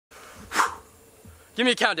Give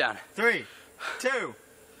me a countdown. 3, 2,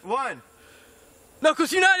 1.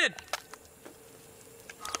 Knuckles United!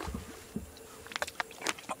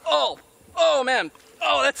 Oh man.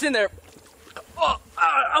 Oh, that's in there.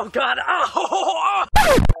 Oh God. Oh.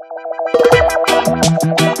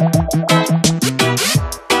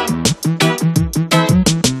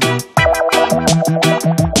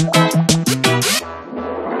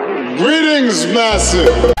 Greetings,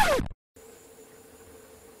 massive!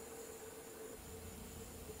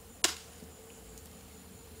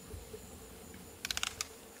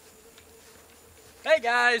 Hey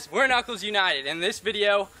guys, we're Knuckles United. In this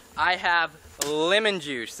video, I have lemon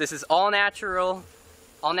juice. This is all natural,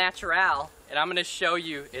 and I'm gonna show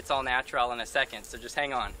you it's all natural in a second, so just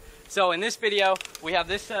hang on. So in this video, we have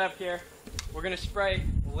this setup here. We're gonna spray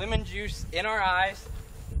lemon juice in our eyes.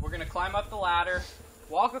 We're gonna climb up the ladder,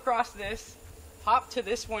 walk across this, hop to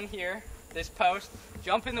this one here, this post,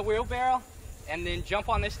 jump in the wheelbarrow, and then jump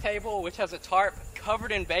on this table, which has a tarp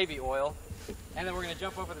covered in baby oil. And then we're gonna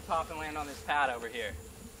jump over the top and land on this pad over here.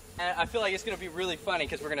 And I feel like it's gonna be really funny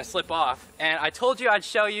because we're gonna slip off. And I told you I'd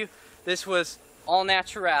show you this was all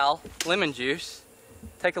natural lemon juice.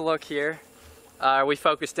 Take a look here. We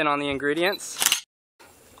focused in on the ingredients.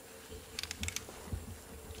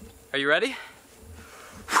 Are you ready?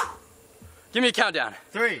 Give me a countdown.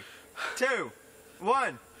 3, 2,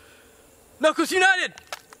 1. Knuckles United!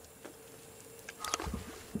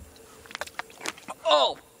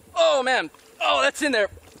 Oh man. Oh, that's in there.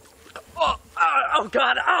 Oh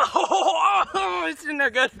God. Oh, it's in there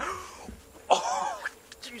good. Oh,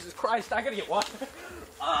 Jesus Christ. I gotta get water.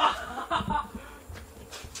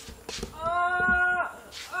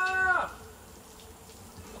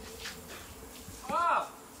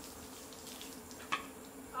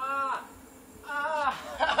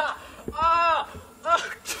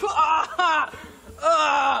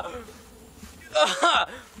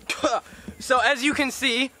 So as you can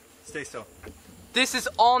see, Stay still. this is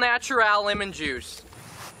all natural lemon juice.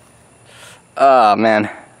 Oh man.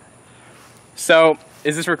 So,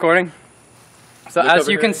 is this recording? So as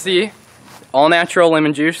you can see, all natural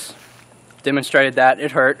lemon juice. Demonstrated that.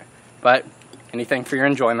 It hurt, but anything for your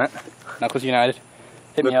enjoyment. Knuckles United.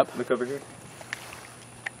 Hit me up. Look over here.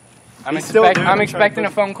 I'm expecting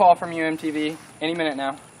a phone call from you, MTV, any minute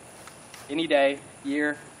now. Any day,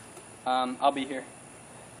 year. I'll be here.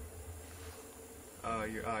 Oh,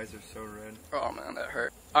 your eyes are so red. Oh man, that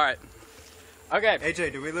hurt. Alright. Okay.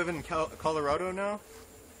 AJ, do we live in Colorado now?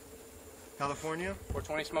 California?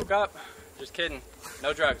 420 smoke up? Just kidding.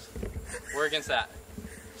 No drugs. We're against that.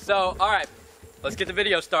 So, alright. Let's get the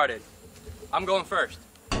video started. I'm going first.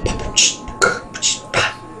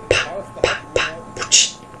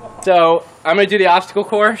 So, I'm going to do the obstacle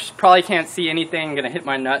course. Probably can't see anything. I'm going to hit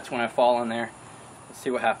my nuts when I fall in there. Let's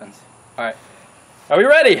see what happens. Alright. Are we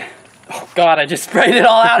ready? Oh God, I just sprayed it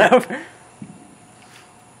all out over.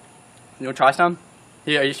 You want to try some?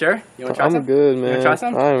 Yeah, are you sure? You want to try some? I'm good, man. You want to try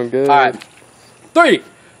some? I'm good. Alright. 3,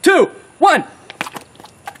 2, 1.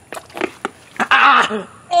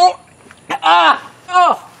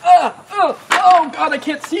 Oh God, I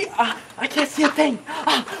can't see. I can't see a thing.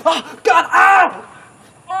 Oh God,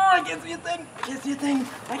 Oh, I can't see a thing. I can't see a thing.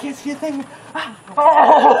 I can't see a thing.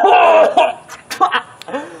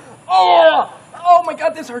 Oh my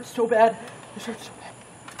God, this hurts so bad. This hurts so bad.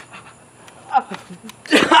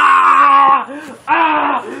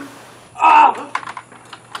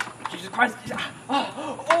 Jesus Christ.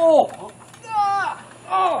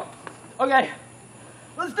 Okay.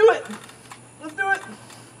 Let's do it. Let's do it.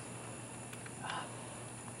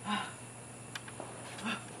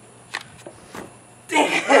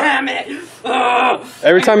 Damn it.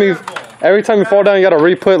 Every time you fall down, you gotta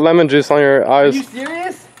re-put lemon juice on your eyes. Are you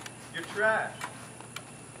serious? You're trash.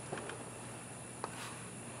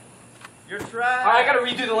 You're trash. Alright, I gotta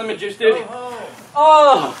redo the lemon juice, dude. Go home.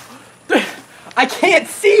 Oh, I can't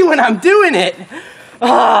see when I'm doing it.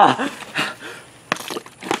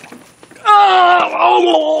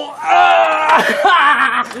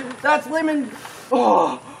 That's lemon.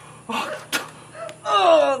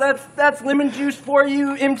 That's lemon juice for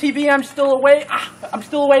you, MTV. I'm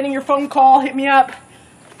still awaiting your phone call. Hit me up.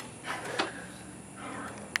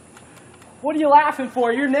 What are you laughing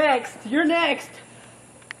for? You're next. You're next.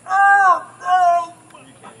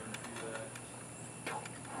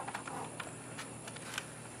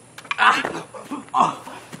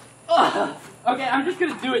 Okay, I'm just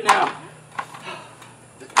gonna do it now.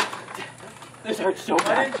 This hurts so Why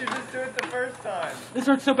bad. didn't you just do it the first time? This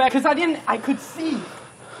hurts so bad because I could see.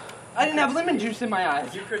 I didn't have lemon juice in my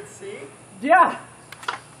eyes. You could see? Yeah.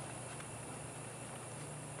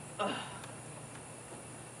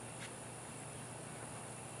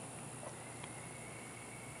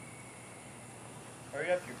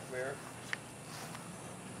 Hurry up, you queer.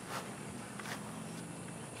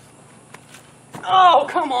 Oh,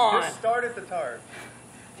 come on! Just start at the tarp.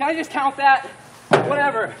 Can I just count that?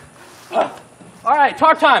 Whatever. Alright,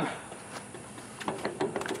 tarp time.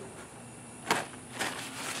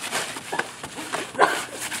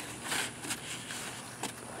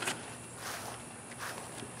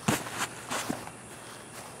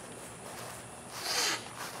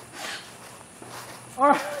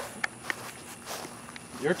 Alright.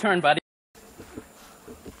 Your turn, buddy.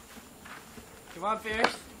 Come on,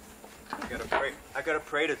 Fierce. I gotta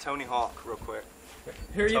pray to Tony Hawk real quick.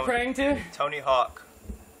 Who are you praying to? Tony Hawk.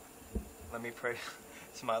 Let me pray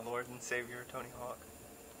to my Lord and Savior, Tony Hawk.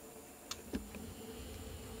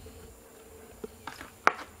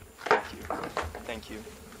 Thank you. Thank you.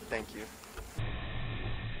 Thank you.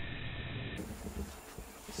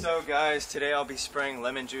 So guys, today I'll be spraying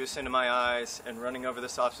lemon juice into my eyes and running over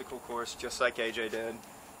this obstacle course just like AJ did.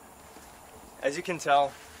 As you can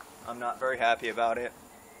tell, I'm not very happy about it.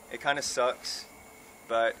 It kind of sucks,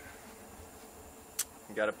 but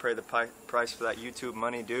you gotta pay the price for that YouTube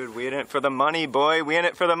money, dude. We in it for the money, boy. We in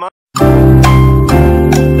it for the money.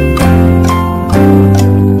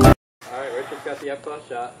 Alright, Richard's got the up-close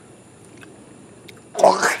shot.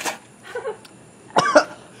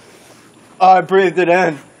 Oh, I breathed it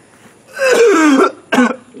in.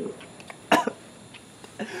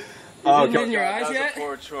 Oh, is it in your eyes that yet? was a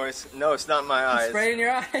poor choice. No, it's not in my eyes. Spray in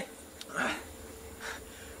your eye?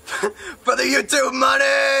 For the YouTube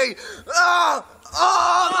money! Oh!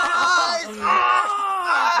 Oh, my eyes!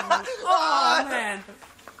 Oh, man.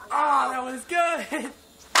 Oh, that was good.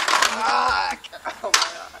 Oh, my God.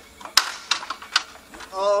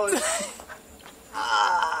 Oh,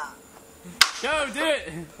 Go, do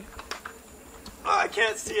it. oh, I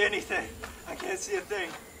can't see anything. I can't see a thing.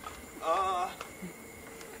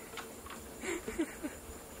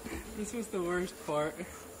 This was the worst part.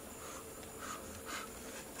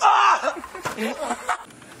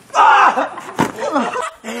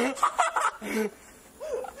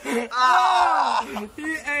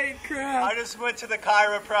 You ate crap. I just went to the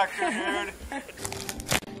chiropractor,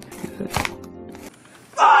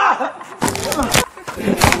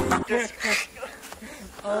 dude.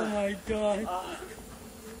 Oh my god.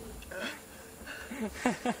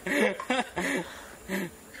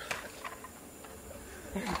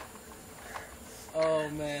 Oh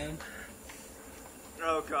man.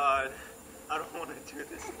 Oh God, I don't want to do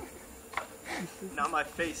this. Now my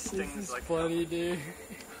face stings This is like funny, dude.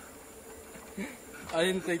 I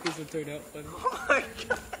didn't think this would turn out funny. Oh my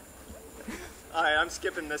God. Alright, I'm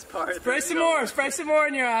skipping this part. Spray some more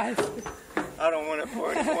in your eyes. I don't want to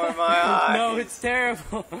pour any more in my eyes. No, it's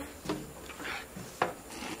terrible.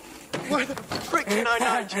 Why the frick can I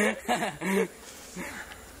not do?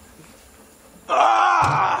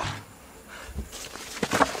 Ah!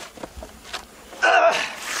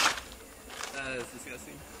 That is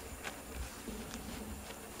disgusting.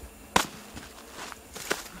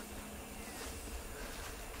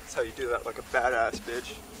 That's how you do that like a badass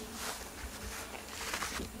bitch.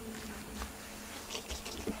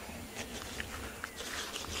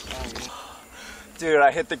 Dude,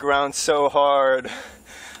 I hit the ground so hard.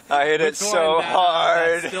 I hit it so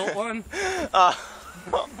hard. That stilt one?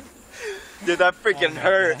 Dude, that freaking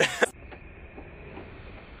hurt.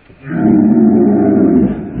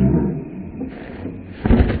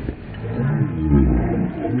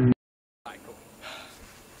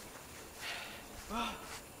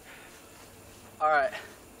 Alright.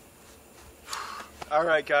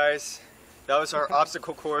 Alright guys, that was our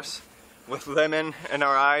obstacle course with lemon in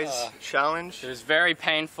our eyes challenge. It was very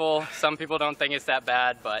painful. Some people don't think it's that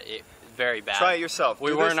bad, but it's very bad. Try it yourself.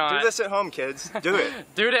 We do were this, not. Do this at home, kids. Do it.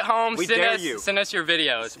 Do it at home. We dare you. Send us your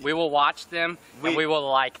videos. We will watch them and we will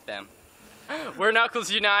like them. We're Knuckles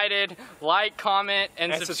United. Like, comment,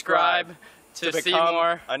 and subscribe to see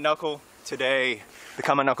more. A knuckle today.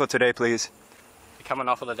 Become a knuckle today, please. Become a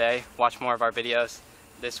knuckle today. Watch more of our videos.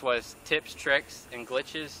 This was tips, tricks, and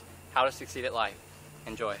glitches. How to succeed at life.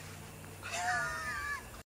 Enjoy.